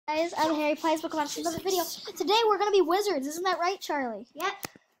Guys, I'm Harry Pies. Welcome back to another video. Today we're gonna be wizards, isn't that right, Charlie? Yep.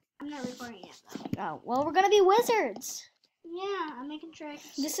 I'm not recording yet though. Oh, well, we're gonna be wizards. Yeah, I'm making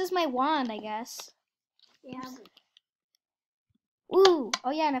tricks. This is my wand, I guess. Yeah. Ooh.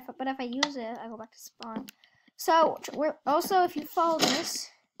 Oh yeah, and if I use it, I go back to spawn. So we're also, if you follow this,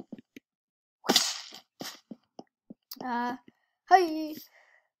 hey,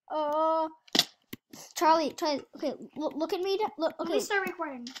 Charlie, okay, look at me. Look, okay. Let me start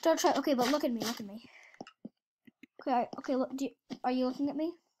recording. Don't try. Okay, but look at me. Okay, okay. Look, are you looking at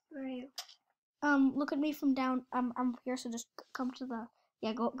me? Where are you? Look at me from down. I'm here, so just come to the.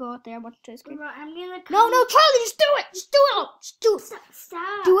 Yeah, go out there. Watch the screen. I'm gonna. No, Charlie, just do it. Just do it. Just do it.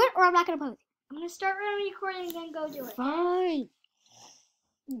 Stop. Do it, or I'm not gonna play with you. I'm gonna start recording and then go do it. Fine.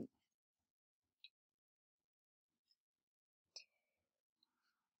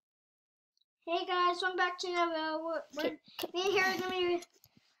 Hey guys, welcome back to me and Harry are gonna be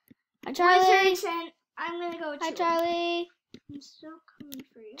Hi, Charlie. wizards, and I'm gonna go. Hi, Charlie. I'm still coming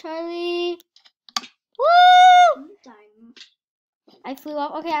for you. Charlie. Woo! I'm dying. I flew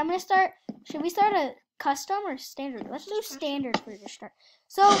off. Okay, I'm gonna start. Should we start a custom or standard? Let's do standard for the start.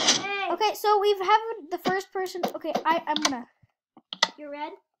 So, okay, so we have the first person. Okay, I'm gonna. You're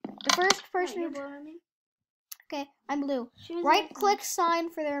red. The first person. You're blue, I mean. Okay, I'm blue. Choose Right click sign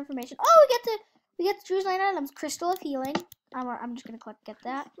for their information. Oh, we get to choose 9 items. Crystal of healing. I'm just gonna click get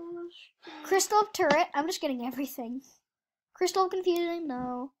that. Crystal of turret. I'm just getting everything. Crystal of confusion.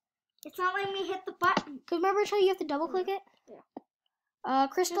 No. It's not letting me hit the button. Cause remember, you have to double click it. Yeah.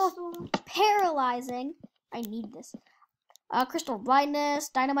 Crystal of paralyzing. I need this. Crystal of blindness.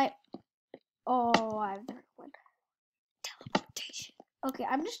 Dynamite. Oh, I have the one. Teleportation. Okay,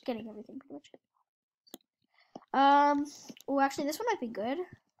 I'm just getting everything pretty much. Oh, actually, this one might be good,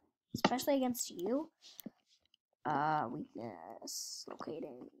 especially against you. Weakness,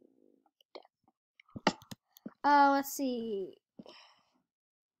 locating. Let's see.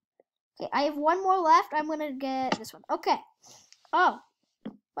 Okay, I have one more left. I'm gonna get this one. Okay. Oh,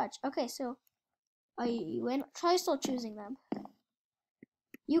 fudge. Okay, so you win. Try still choosing them.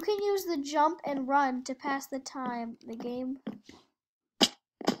 You can use the jump and run to pass the time. The game.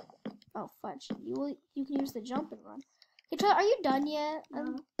 Oh fudge! You can use the jump and run. Okay, Charlie, are you done yet?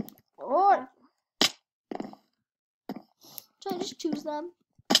 No. Or Charlie, just choose them.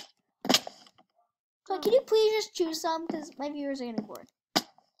 Charlie, can you please just choose some? Because my viewers are getting bored.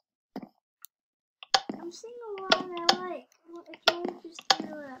 I'm seeing a lot I like. I can't just do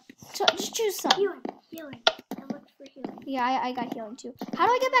that. So just choose some. Healing. I looked for healing. Yeah, I got healing too. How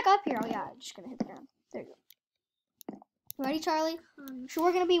do I get back up here? Oh yeah, I'm just gonna hit the ground. There you go. Ready, Charlie? So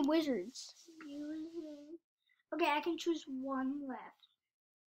we're gonna be wizards. Okay, I can choose one left.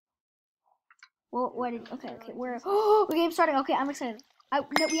 Well, okay, we're the game's starting. Okay, I'm excited. No,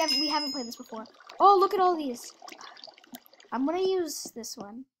 we haven't played this before. Oh, look at all these. I'm gonna use this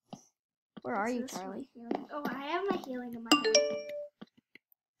one. Where are you, Charlie? Oh, I have my healing in my hand.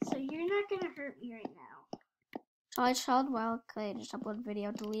 So you're not gonna hurt me right now. Child Wild Clay just uploaded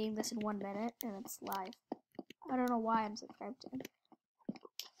video deleting this in 1 minute, and it's live. I don't know why I'm subscribed to him.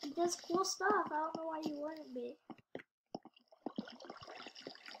 He does cool stuff. I don't know why you wouldn't be.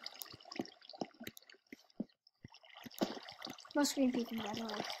 No screen peeking, by the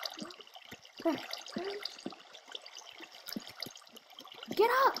way. Get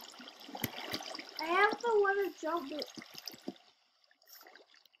up! I have the one to jump it.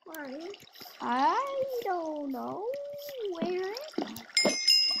 Where are you? I don't know. Where?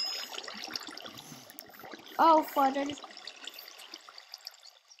 Oh, fudge. I just...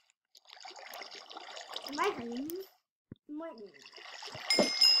 Am I hurting you? Might be.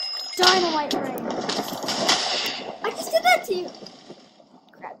 Dynamite rain. I just did that to you.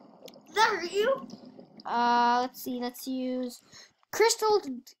 Crap. Did that hurt you? Let's see. Let's use crystal.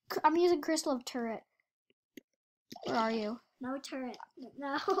 I'm using crystal of turret. Where are you? No turret. No,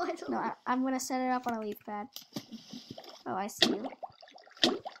 I don't. No, I'm gonna set it up on a leaf pad. Oh, I see you.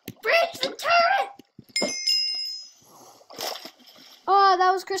 Breach the turret! Oh,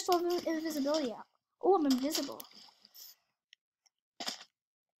 that was crystal of invisibility. Oh, I'm invisible.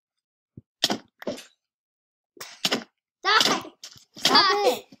 Die! Stop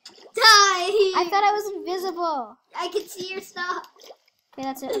it! Die! I thought I was invisible. I can see your stuff. Okay,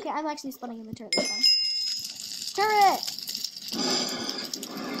 that's it. Okay, I'm actually spawning in the turret this time. Turret!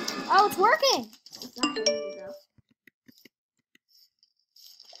 Oh, it's working! It's not hurting you though.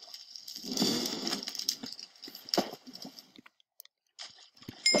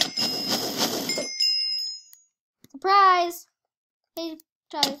 Surprise! Hey,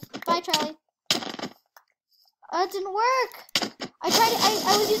 Charlie. Bye, Charlie. It didn't work! I tried it.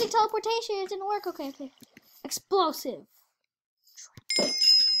 I was using teleportation. It didn't work. Okay. Explosive.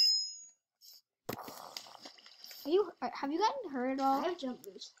 Have you gotten hurt at all? I have jump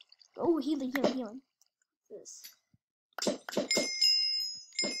boost. Oh, healing. This.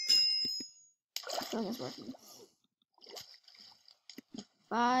 Healing is working.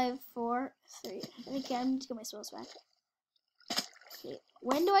 5, 4, 3. Okay, I need to get my spells back. Okay.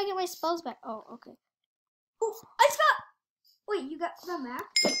 When do I get my spells back? Oh, okay. Oh, I got. Wait, you got them back?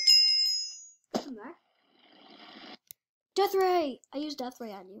 Got them back? Death Ray! I used Death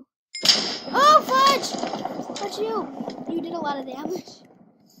Ray on you. Oh, Fudge! Fudge, you did a lot of damage.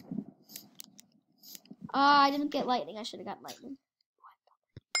 I didn't get lightning. I should have got lightning.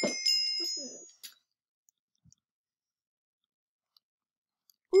 What's this?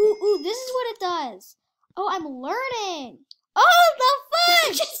 Ooh, this is what it does. Oh, I'm learning. Oh, the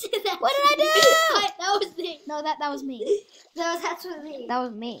Fudge! What did I do? That was me. No, that was me. That's what me. That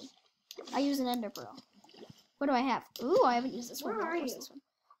was me. I use an Ender Pearl. What do I have? Ooh, I haven't used this one. Where are What's you? this one?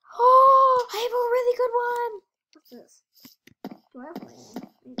 Oh, I have a really good one. What's this? Do I have lightning?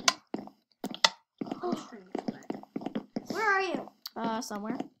 Oh. Where are you?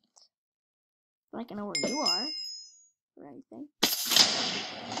 Somewhere. Like I know where you are. Or anything.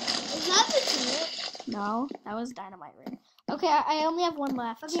 Is that the turret? No, that was dynamite ring. Okay, I only have one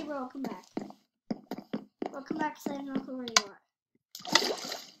left. Okay, bro, come back. Bro, come back because I have no clue where you are.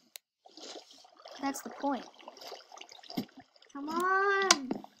 That's the point. Come on.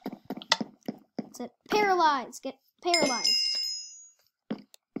 That's it. Paralyze. Get paralyzed.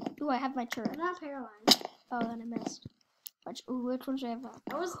 Ooh, I have my turret. I'm not paralyzed. Oh, then I missed. Ooh, which one should I have?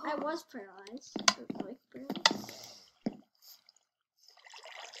 I was paralyzed. Like paralyzed.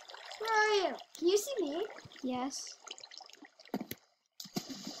 Where are you? Can you see me? Yes.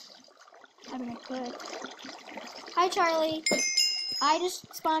 I mean, I could. Hi, Charlie. I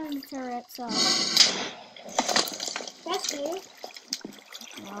just spawned in the turret, so. That's you.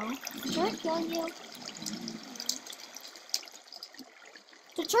 No. Is the turret killing you?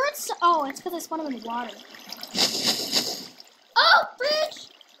 The turret's. Oh, it's because I spawned them in water. Oh, bridge!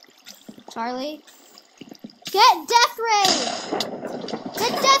 Charlie. Get Death Ray!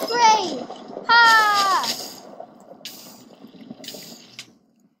 Get Death Ray! Ha!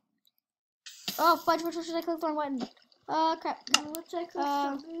 Oh, fudge, which one should I click on button? Crap. What's I click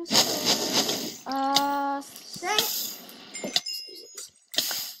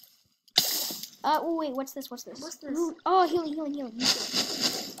Oh, wait, what's this? What's this? Ooh, oh, healing.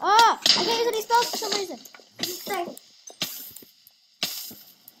 Ah! I can't use any spells for some reason. Say.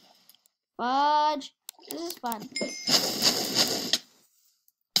 Fudge. This is fun.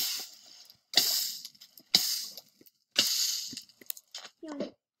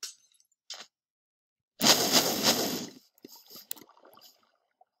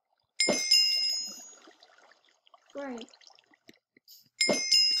 Right.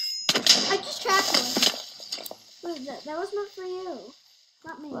 I just trapped you. Wait, that was not for you.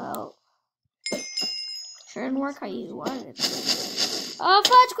 Not me. Well, sure didn't work how you wanted it to. Oh,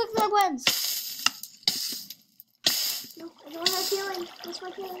 Fudge, quick throw wins. No, I don't have healing. What's my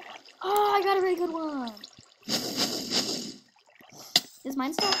healing? Oh, I got a really good one. Is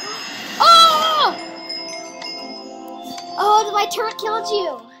mine still? Oh! Oh, my turret killed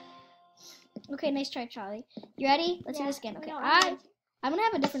you. Okay, nice try, Charlie. You ready? Let's do this again. Okay, No, I'm gonna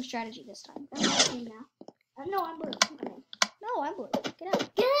have a different strategy this time. I'm blue now. No, I'm blue. No, I'm blue. Get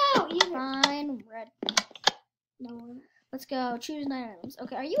out. Get out! You Fine, red. No. Let's go. Choose 9 items.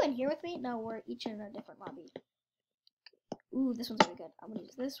 Okay, are you in here with me? No, we're each in a different lobby. Ooh, this one's really good. I'm gonna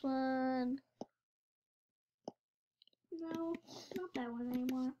use this one. No, not that one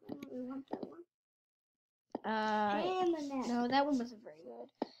anymore. I don't really want that one. Pain in the neck. No, that one wasn't very good.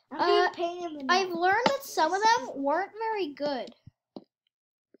 I'm doing pain in the neck. I've learned that some of them weren't very good.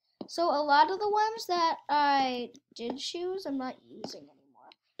 So a lot of the ones that I did choose, I'm not using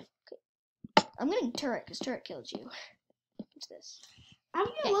anymore. Okay. I'm getting turret because turret killed you. What's this? I'm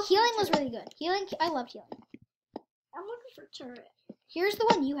gonna look healing for was really good. I love healing. I'm looking for turret. Here's the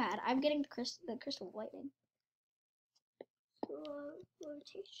one you had. I'm getting the crystal of lightning.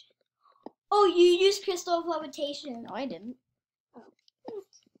 Levitation. Oh, you used crystal of levitation. No, I didn't. Oh.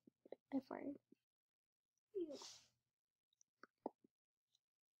 I fired.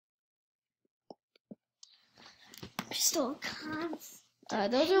 Crystal cons.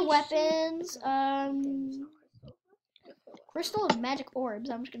 Those are weapons. Crystal of magic orbs.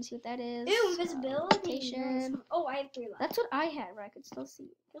 I'm just gonna see what that is. Ew, invisibility. Nice. Oh, I have 3 left. That's what I had, where I could still see.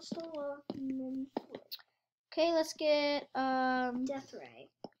 Crystal of Okay, let's get Death Ray.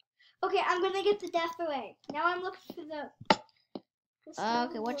 Okay, I'm gonna get the Death Ray. Now I'm looking for the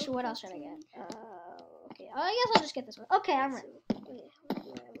Okay, what else should I get? Okay, I guess I'll just get this one. Okay, I'm ready.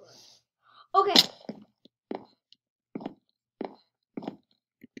 Okay.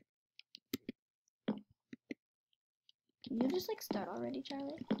 Can you just like start already,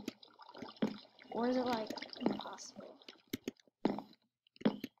 Charlie? Or is it like impossible?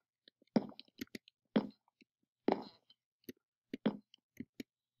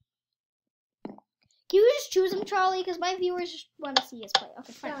 Can you just choose him, Charlie? Because my viewers just want to see us play.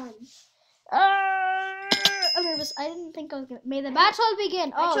 Okay, fine. I'm nervous. I didn't think I was gonna. May the battle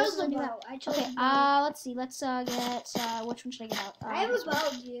begin. Oh, I chose this is a the new bow. map. I chose Okay. the bow. Let's see. Let's get. Which one should I get out? I have this a one. bow,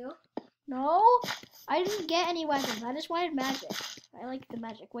 do you? No, I didn't get any weapons. I just wanted magic. I like the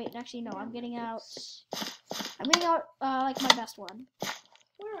magic. Wait, actually, no. I'm getting out. Like my best one.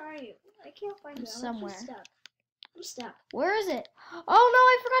 Where are you? I can't find you. Somewhere. I'm stuck. Where is it? Oh no,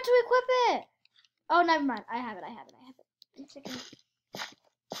 I forgot to equip it. Oh, never mind. I have it. I'm sticking it.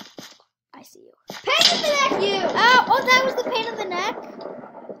 I see you. Pain in the neck, you! Oh, that was the pain in the neck.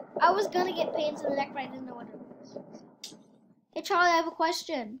 I was gonna get pains in the neck, but I didn't know what it was. Hey, Charlie, I have a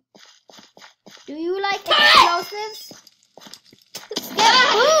question. Do you like explosives?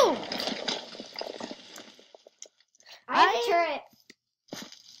 Yeah, boom! I have a turret.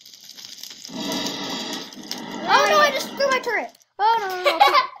 Oh no, I just threw my turret. Oh no.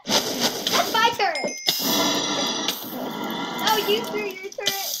 That's my turret. Oh, you threw your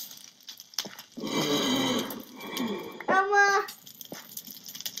turret.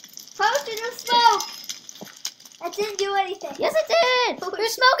 Posted of smoke. That didn't do anything. Yes, it did.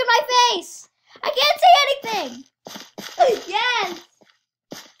 There's smoke in my face. I can't see anything. Yes.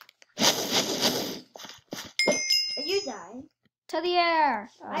 Are you dying? To the air.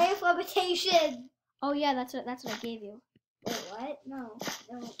 I have levitation. Oh yeah, that's what I gave you. Wait, what? No.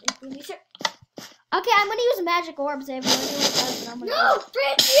 Okay, I'm gonna use magic orbs. I have no idea what it does, but I'm gonna. No,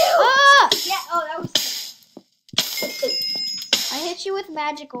 friend, you. Ah! Yeah. Oh, that was. I hit you with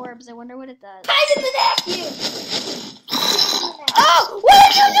magic orbs. I wonder what it does. Pain in the neck, you. Oh! What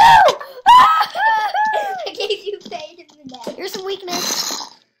did you do? Ah! I gave you pain in the neck. Here's some weakness.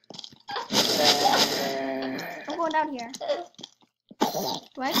 I'm going down here.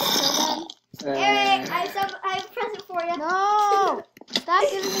 Do I have to kill them? Eric, I have a present for you. No! Stop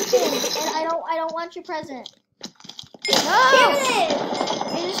giving me things, and I don't want your present. No! Here it is.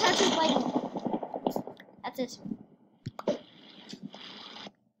 I just have to like. That's it.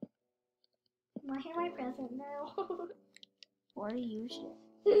 I hear my present now. What do you shit?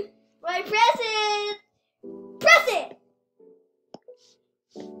 My present! Present!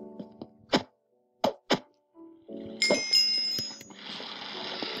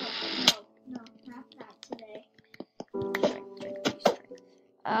 No, not that today.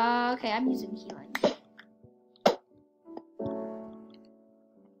 Okay, I'm using healing.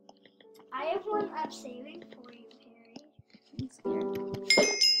 I have one I'm saving for you, Harry. I'm scared.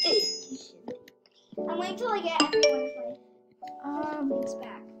 You should. I'm waiting till I get everyone's life. It's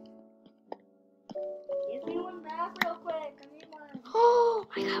back. Give me one back real quick. I need one. Oh,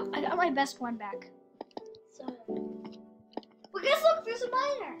 I got my best one back. So, well, guess look, there's a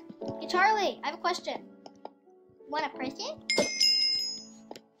miner. Hey Charlie, I have a question. Want a present?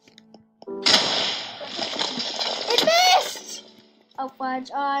 It missed! Oh fudge!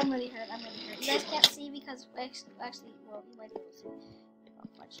 Oh, I'm really hurt. You guys can't see because actually, well, you might be able to see. Oh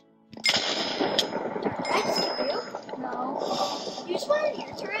fudge! Did I just kill you? No. You just wanted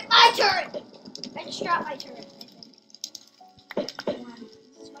your turret? My turret! I just dropped my turret, I think.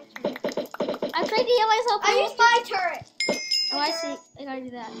 This is my turret. I'm trying to heal myself. I used my turret! Oh, I see. I gotta do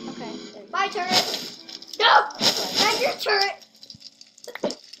that. Okay. There you go. My turret! No! Not your turret!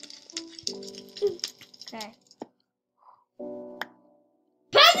 Okay.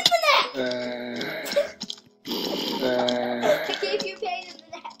 Pain in the neck! I gave you pain in the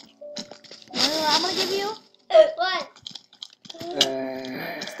neck. You know what I'm gonna give you? What?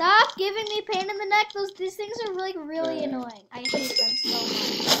 Stop giving me pain in the neck. These things are like really annoying. I hate them so much.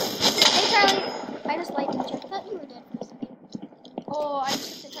 Hey Charlie, I just lightning checked. I thought you were dead for a second. Oh, I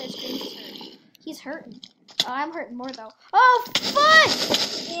just looked at his screen. He's hurting. Oh, I'm hurting more though. Oh, fudge!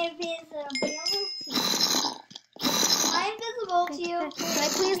 Invisibility. I'm invisible to you. Can I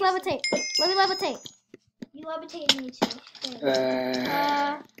please levitate? Let me levitate. You levitate me too.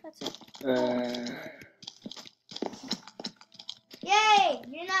 That's it. Yay!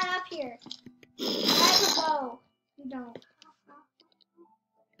 You're not up here. I have a bow. You don't.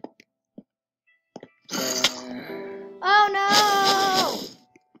 Oh no!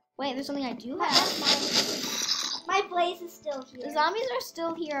 Wait, there's something I do have. That's my blaze is still here. The zombies are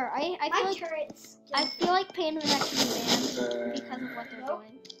still here. I feel My like turret's still I feel like pain in the neck should be banned. because of what they're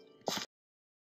doing.